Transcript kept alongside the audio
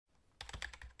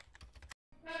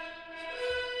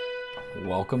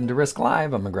Welcome to Risk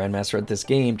Live. I'm a Grandmaster at this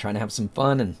game, trying to have some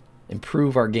fun and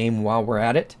improve our game while we're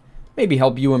at it. Maybe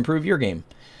help you improve your game.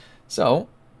 So,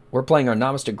 we're playing our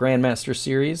Novice to Grandmaster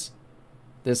series.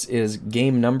 This is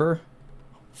game number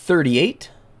 38.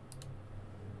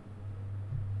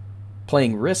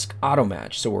 Playing Risk Auto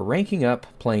Match. So we're ranking up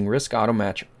playing Risk Auto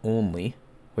Match only,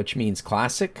 which means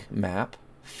classic map,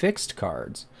 fixed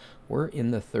cards. We're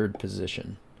in the 3rd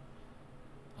position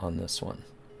on this one.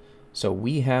 So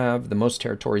we have the most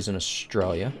territories in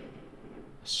Australia.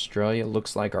 Australia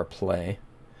looks like our play.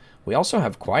 We also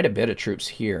have quite a bit of troops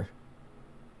here,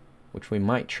 which we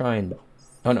might try and...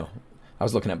 Oh no, I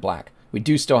was looking at black. We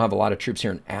do still have a lot of troops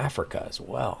here in Africa as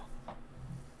well.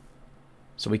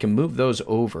 So we can move those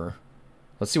over.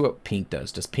 Let's see what pink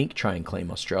does. Does pink try and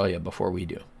claim Australia before we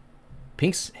do?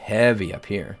 Pink's heavy up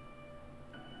here.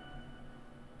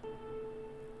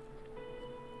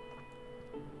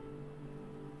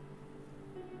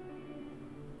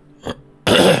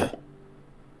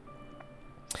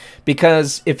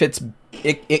 Because if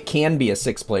it can be a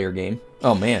 6-player game.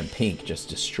 Oh man, pink just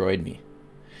destroyed me.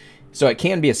 So it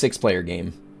can be a 6-player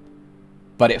game,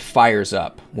 but it fires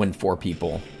up when 4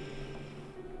 people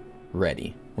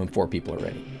ready. When 4 people are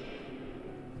ready.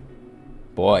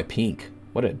 Boy, pink.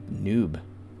 What a noob.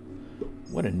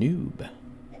 What a noob.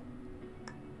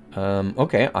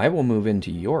 Okay, I will move into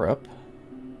Europe.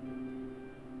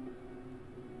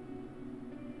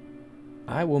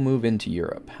 I will move into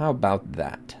Europe. How about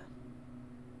that?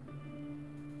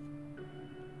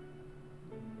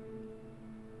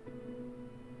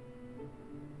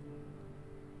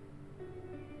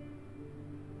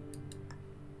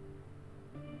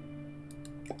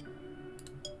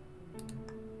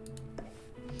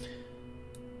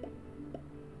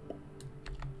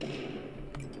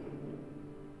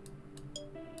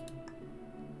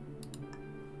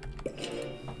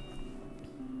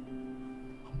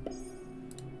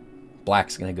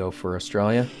 Black's gonna go for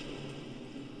Australia.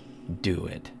 Do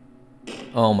it.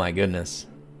 Oh my goodness.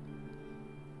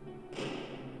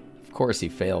 Of course he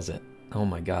fails it. Oh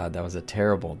my god, that was a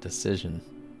terrible decision.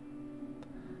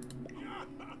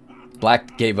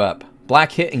 Black gave up.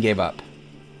 Black hit and gave up.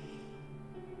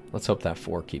 Let's hope that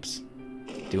 4 keeps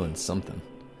doing something.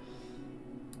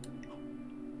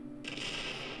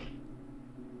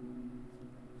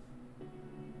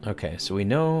 Okay, so we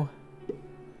know...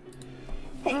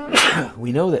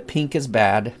 We know that pink is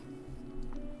bad.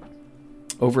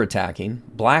 Over-attacking.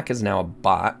 Black is now a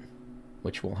bot,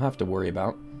 which we'll have to worry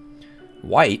about.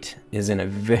 White is in a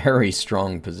very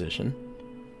strong position.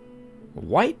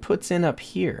 White puts in up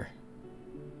here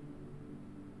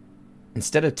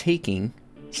instead of taking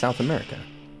South America.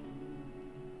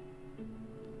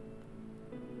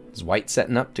 Is White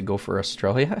setting up to go for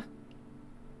Australia?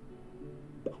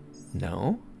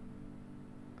 No.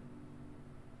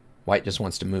 White just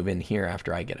wants to move in here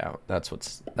after I get out. That's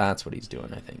what he's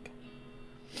doing, I think.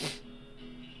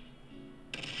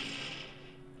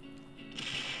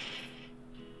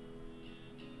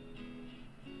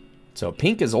 So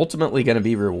pink is ultimately going to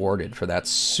be rewarded for that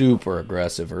super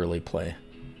aggressive early play.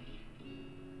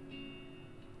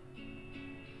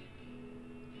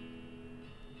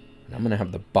 And I'm going to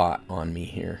have the bot on me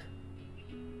here.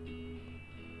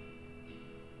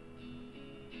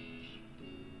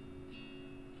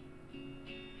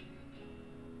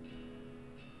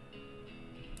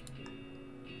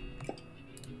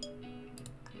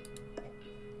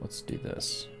 Let's do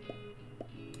this.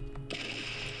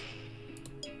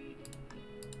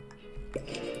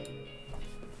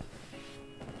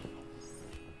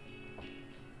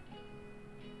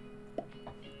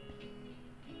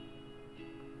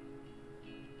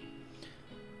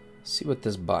 See what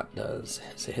this bot does.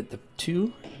 Has it hit the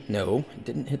 2? No, it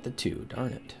didn't hit the 2.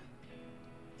 Darn it.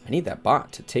 I need that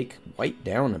bot to take White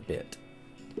down a bit.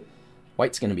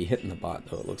 White's going to be hitting the bot,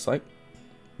 though, it looks like.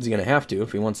 He's going to have to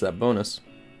if he wants that bonus.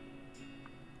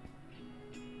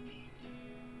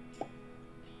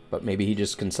 But maybe he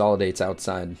just consolidates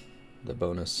outside the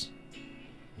bonus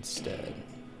instead.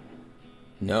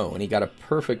 No, and he got a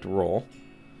perfect roll.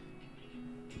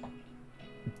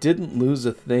 Didn't lose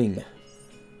a thing.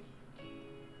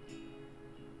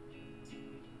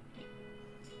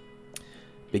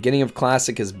 Beginning of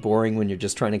Classic is boring when you're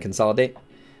just trying to consolidate.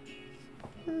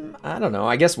 I don't know.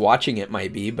 I guess watching it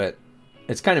might be, but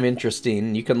it's kind of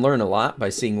interesting. You can learn a lot by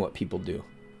seeing what people do.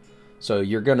 So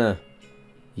you got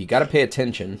to pay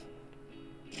attention.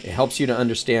 It helps you to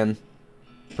understand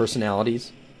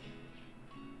personalities.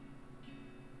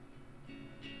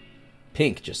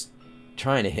 Pink just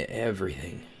trying to hit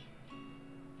everything.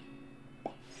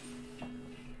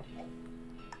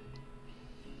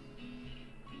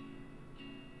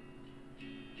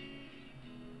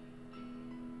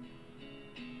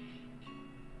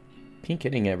 Pink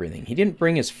hitting everything. He didn't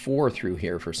bring his 4 through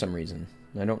here for some reason.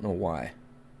 I don't know why.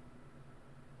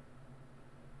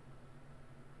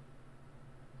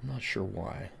 I'm not sure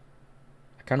why.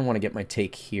 I kind of want to get my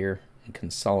take here and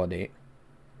consolidate.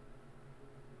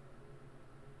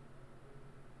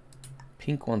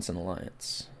 Pink wants an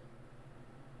alliance.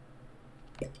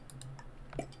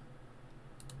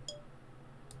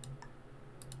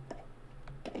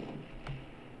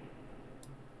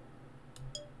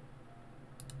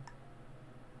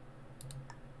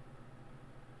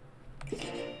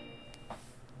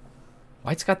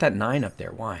 White's got that 9 up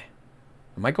there. Why?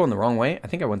 Am I going the wrong way? I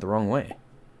think I went the wrong way.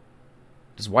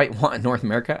 Does White want North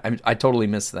America? I totally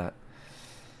missed that.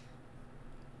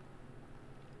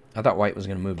 I thought White was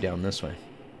going to move down this way.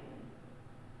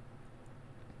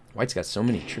 White's got so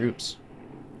many troops.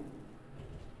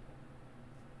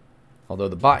 Although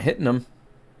the bot hitting them.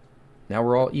 Now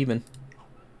we're all even.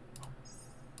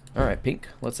 Alright, Pink.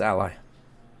 Let's ally.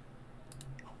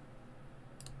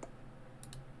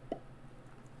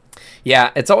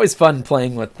 Yeah, it's always fun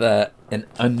playing with an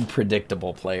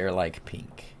unpredictable player like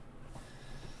Pink.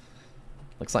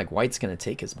 Looks like White's going to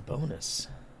take his bonus.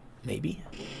 Maybe.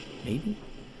 Maybe.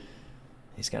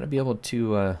 He's got to be able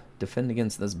to defend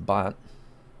against this bot.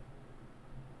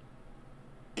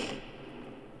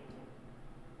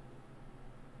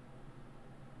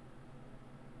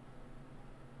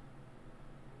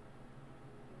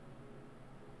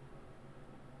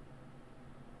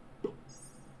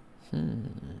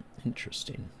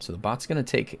 Interesting. So the bot's going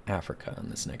to take Africa on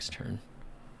this next turn.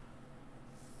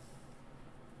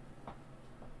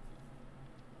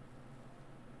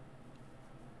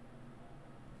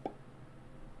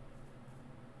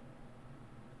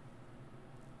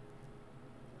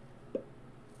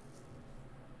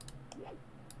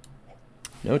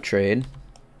 No trade.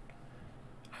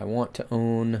 I want to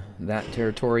own that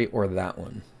territory or that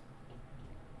one.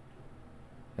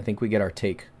 I think we get our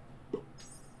take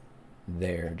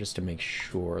there just to make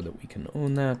sure that we can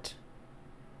own that.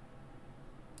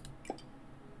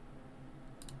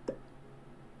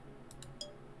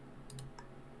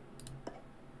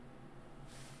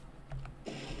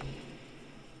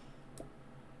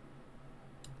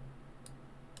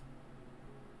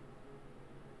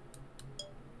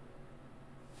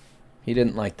 He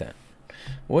didn't like that.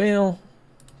 Well,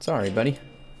 sorry, buddy.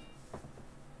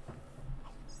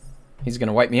 He's going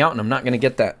to wipe me out, and I'm not going to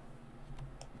get that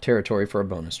territory for a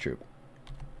bonus troop.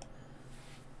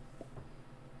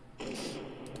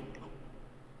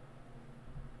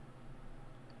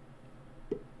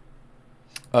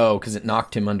 Oh, because it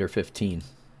knocked him under 15.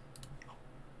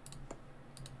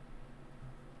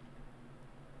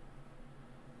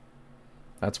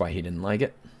 That's why he didn't like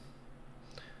it.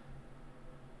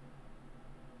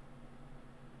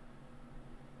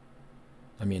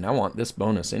 I mean, I want this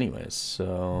bonus anyways,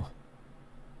 so...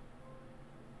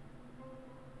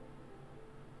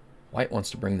 White wants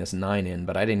to bring this 9 in,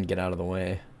 but I didn't get out of the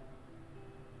way.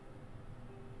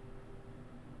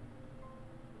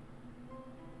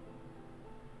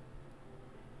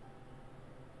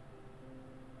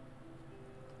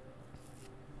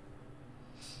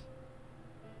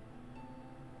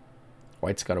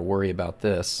 White's got to worry about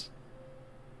this.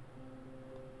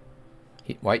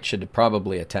 White should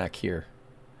probably attack here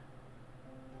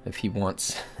if he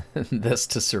wants this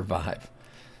to survive.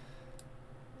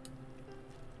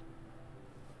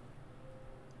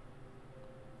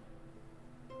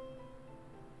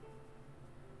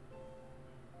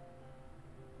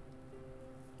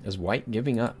 Is White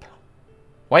giving up?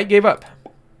 White gave up.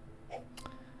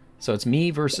 So it's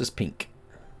me versus Pink.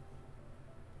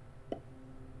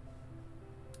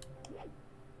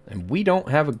 And we don't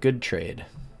have a good trade.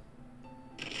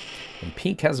 And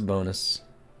Pink has a bonus.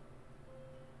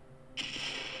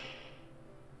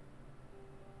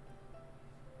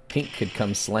 Pink could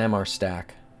come slam our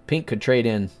stack. Pink could trade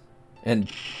in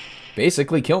and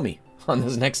basically kill me on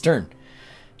this next turn.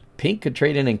 Pink could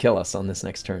trade in and kill us on this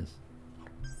next turn.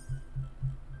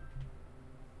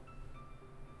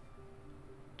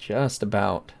 Just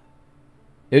about.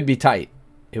 It would be tight.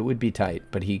 It would be tight,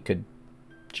 but he could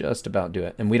just about do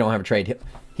it. And we don't have a trade.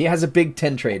 He has a big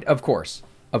 10 trade, of course.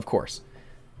 Of course.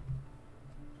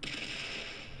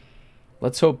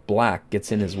 Let's hope black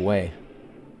gets in his way.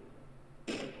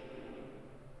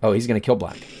 Oh, he's going to kill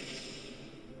black.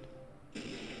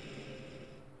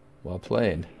 Well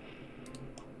played.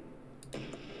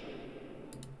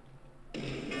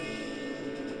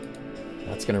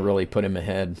 That's going to really put him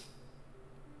ahead.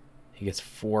 He gets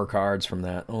 4 cards from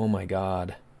that. Oh my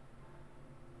god.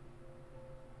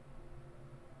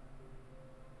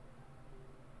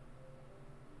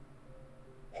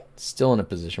 Still in a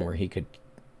position where he could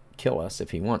kill us if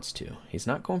he wants to. He's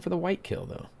not going for the white kill,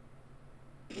 though.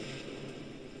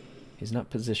 He's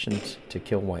not positioned to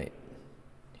kill white.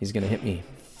 He's going to hit me.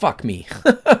 Fuck me.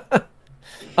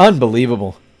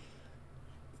 Unbelievable.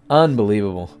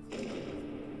 Unbelievable.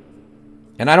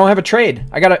 And I don't have a trade.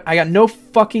 I got no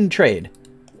fucking trade.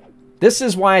 This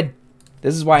is why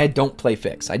I don't play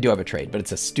fix. I do have a trade, but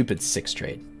it's a stupid 6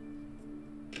 trade.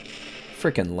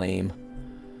 Freaking lame.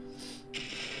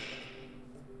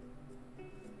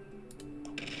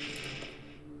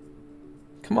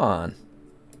 Come on.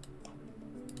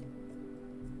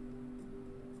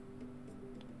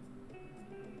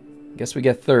 Guess we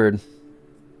get third.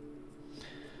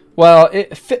 Well,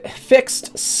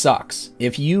 fixed sucks.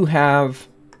 If you have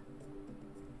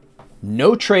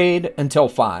no trade until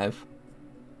 5,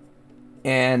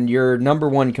 and your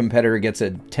 #1 competitor gets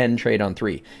a 10 trade on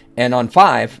 3. And on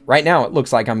 5, right now, it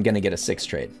looks like I'm going to get a 6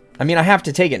 trade. I mean, I have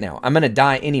to take it now. I'm going to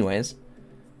die anyways.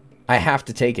 I have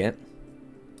to take it.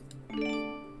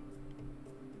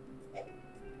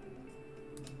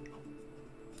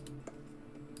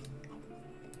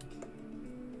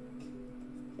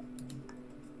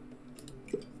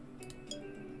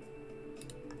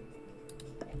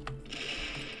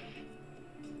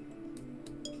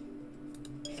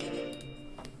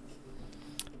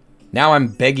 Now I'm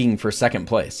begging for second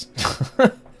place.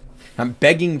 I'm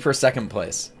begging for second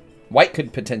place. White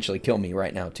could potentially kill me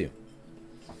right now, too.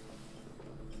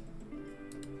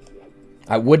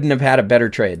 I wouldn't have had a better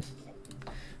trade.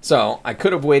 So, I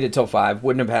could have waited till 5.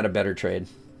 Wouldn't have had a better trade.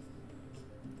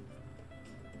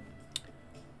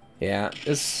 Yeah,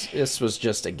 this was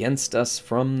just against us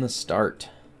from the start.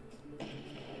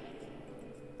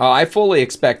 Oh, I fully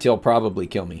expect he'll probably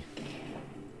kill me.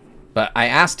 But I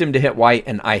asked him to hit white,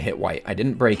 and I hit white. I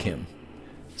didn't break him.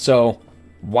 So,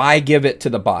 why give it to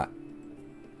the bot?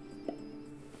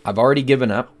 I've already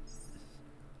given up.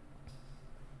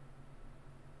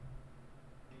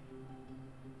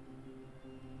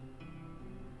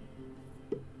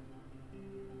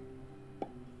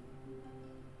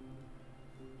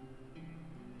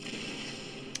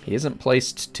 He isn't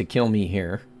placed to kill me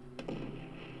here.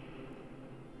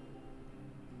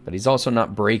 But he's also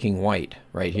not breaking white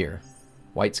right here.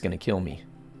 White's going to kill me.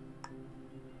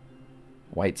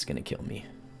 White's going to kill me.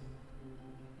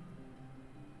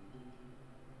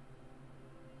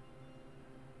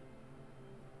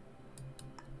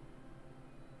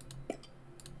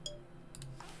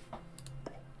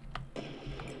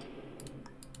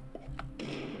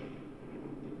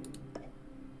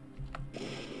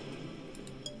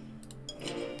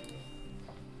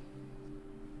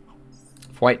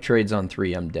 If white trades on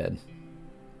 3, I'm dead.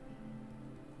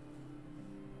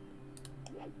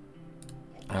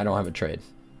 I don't have a trade.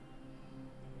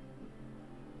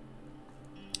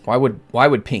 Why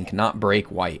would pink not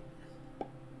break white?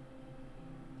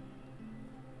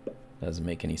 Doesn't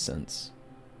make any sense.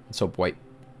 Let's hope white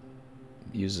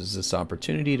uses this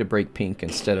opportunity to break pink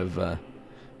instead of...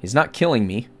 he's not killing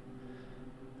me.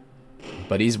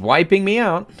 But he's wiping me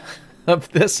out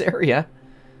of this area.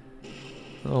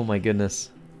 Oh my goodness.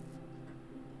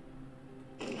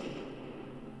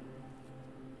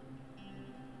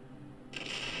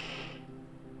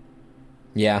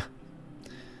 Yeah.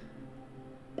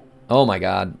 Oh my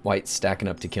god. White's stacking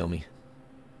up to kill me.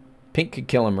 Pink could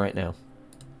kill him right now.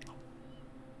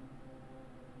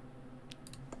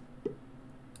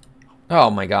 Oh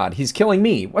my god. He's killing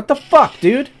me. What the fuck,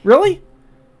 dude? Really?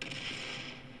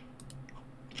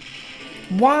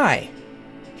 Why?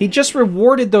 He just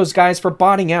rewarded those guys for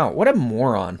botting out. What a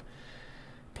moron.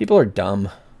 People are dumb.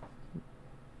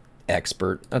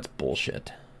 Expert. That's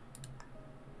bullshit.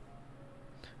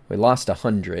 We lost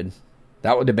 100.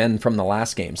 That would have been from the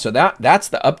last game. So that's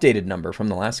the updated number from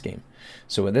the last game.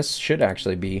 So this should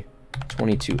actually be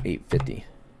 22,850.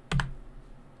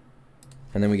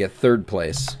 And then we get third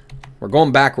place. We're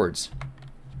going backwards.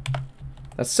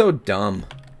 That's so dumb.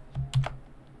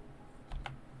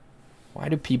 Why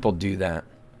do people do that?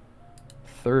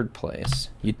 Third place.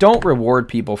 You don't reward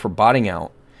people for botting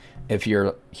out if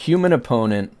your human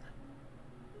opponent...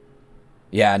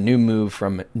 Yeah, noob move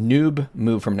from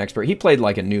an expert. He played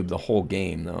like a noob the whole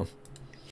game, though.